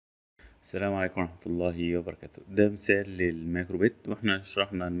السلام عليكم ورحمة الله وبركاته. ده مثال للماكروبيت، واحنا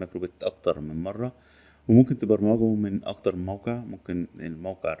شرحنا الماكروبيت أكتر من مرة، وممكن تبرمجه من أكتر من موقع. ممكن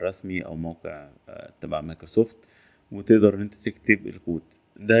الموقع الرسمي أو موقع تبع مايكروسوفت، وتقدر إن أنت تكتب الكود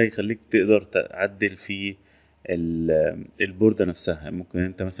ده يخليك تقدر تعدل في البوردة نفسها. ممكن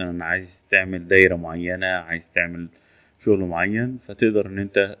أنت مثلا عايز تعمل دايرة معينة، عايز تعمل شغل معين، فتقدر إن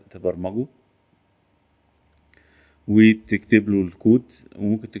أنت تبرمجه وتكتب له الكود.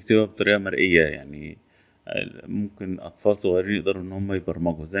 وممكن تكتبها بطريقة مرئية، يعني ممكن أطفال صغيرين يقدروا إن هم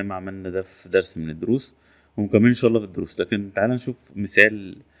يبرمجوا زي ما عملنا ده في درس من الدروس، ومكملين إن شاء الله في الدروس. لكن تعالى نشوف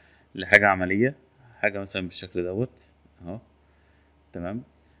مثال لحاجة عملية، حاجة مثلا بالشكل دوت أهو. تمام،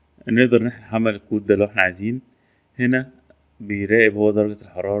 نقدر نحمل الكود ده لو احنا عايزين. هنا بيراقب هو درجة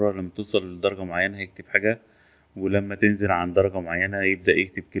الحرارة، لما توصل لدرجة معينة هيكتب حاجة، ولما تنزل عن درجة معينة يبدأ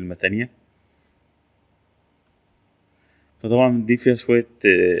يكتب كلمة تانية. فطبعا دي فيها شوية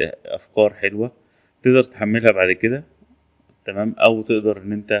أفكار حلوة تقدر تحملها بعد كده. تمام، أو تقدر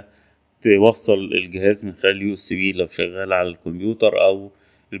إن أنت توصل الجهاز من خلال يو اس بي لو شغال على الكمبيوتر، أو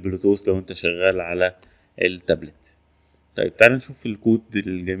البلوتوث لو أنت شغال على التابلت. طيب تعالى نشوف الكود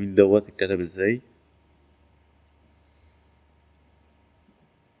الجميل دوت اتكتب ازاي.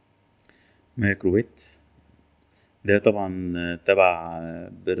 مايكروبيت ده طبعا تبع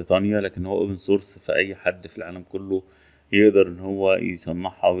بريطانيا، لكن هو اوبن سورس، فأي حد في العالم كله يقدر ان هو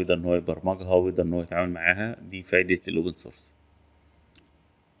يصنعها، ويقدر ان هو يبرمجها، ويقدر ان هو يتعامل معاها. دي فايدة الاوبن سورس.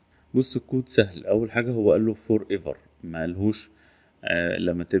 بص، الكود سهل. اول حاجة هو قال له فور ايفر، ما قالهوش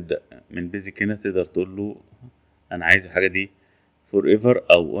لما تبدأ من بيزك. هنا تقدر تقول له انا عايز الحاجة دي فور ايفر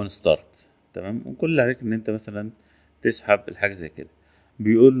او اون ستارت. تمام، وكل اللي عليك ان انت مثلا تسحب الحاجة زي كده.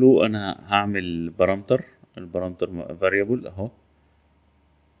 بيقول له انا هعمل بارامتر، البارامتر فاريبل اهو.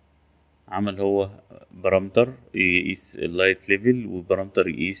 عمل هو بارامتر يقيس اللايت ليفل، وبارامتر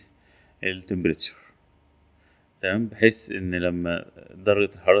يقيس التمبريتشر. تمام، بحيث ان لما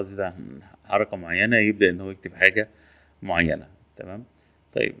درجة الحرارة تزيد عن حركة معينة يبدأ ان هو يكتب حاجة معينة. تمام.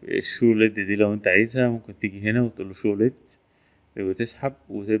 طيب الشو ليد دي لو انت عايزها ممكن تيجي هنا وتقول له شو ليد، وتسحب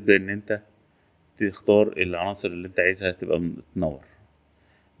وتبدأ ان انت تختار العناصر اللي انت عايزها تبقى تنور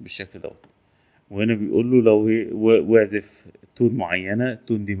بالشكل دوت. وهنا بيقول له لو هي واعزف تون معينة،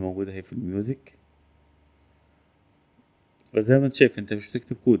 التون دي موجودة هي في الميوزك. فزي ما انت شايف، انت مش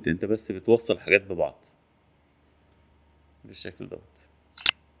بتكتب كود، انت بس بتوصل حاجات ببعض بالشكل دوت.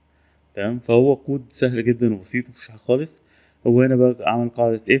 تمام، فهو كود سهل جدا وبسيط ومفيش حاجة خالص. هو هنا بقى عمل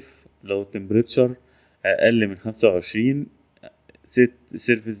قاعدة اف، لو التمبريتشر اقل من 25 ست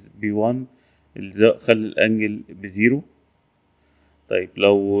سيرفيس بي 1، خلي الانجل بزيرو. طيب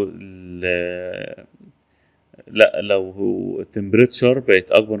لو لا، لو هو التمبريتشر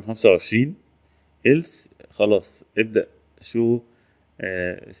بقت اكبر من 25 إلس، خلاص ابدأ شو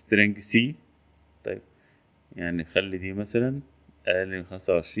سترينج سي. طيب يعني خلي دي مثلا أقل من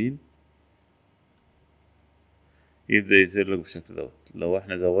 25، يبدأ يظهر لك بالشكل دوت. لو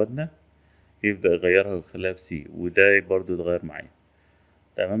احنا زودنا يبدأ يغيرها ويخليها بسي، وده برضو يتغير معايا.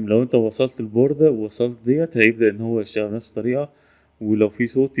 تمام، لو انت وصلت البوردة ووصلت ديت هيبدأ ان هو يشتغل نفس الطريقة، ولو في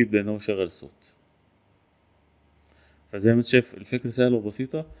صوت يبدأ ان هو يشغل الصوت. فزي ما انت شايف الفكرة سهلة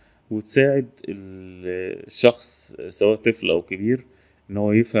وبسيطة، وتساعد الشخص سواء طفل أو كبير إن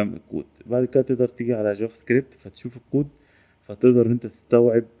هو يفهم الكود. بعد كده تقدر تيجي على جافا سكريبت فتشوف الكود، فتقدر إن أنت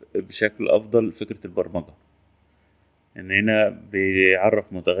تستوعب بشكل أفضل فكرة البرمجة. إن هنا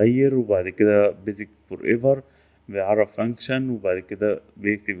بيعرف متغير، وبعد كده بيزك فور ايفر بيعرف فانكشن، وبعد كده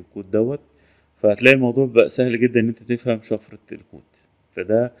بيكتب الكود دوت. فهتلاقي الموضوع بقى سهل جدا إن أنت تفهم شفرة الكود.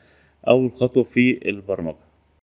 فده أول خطوة في البرمجة.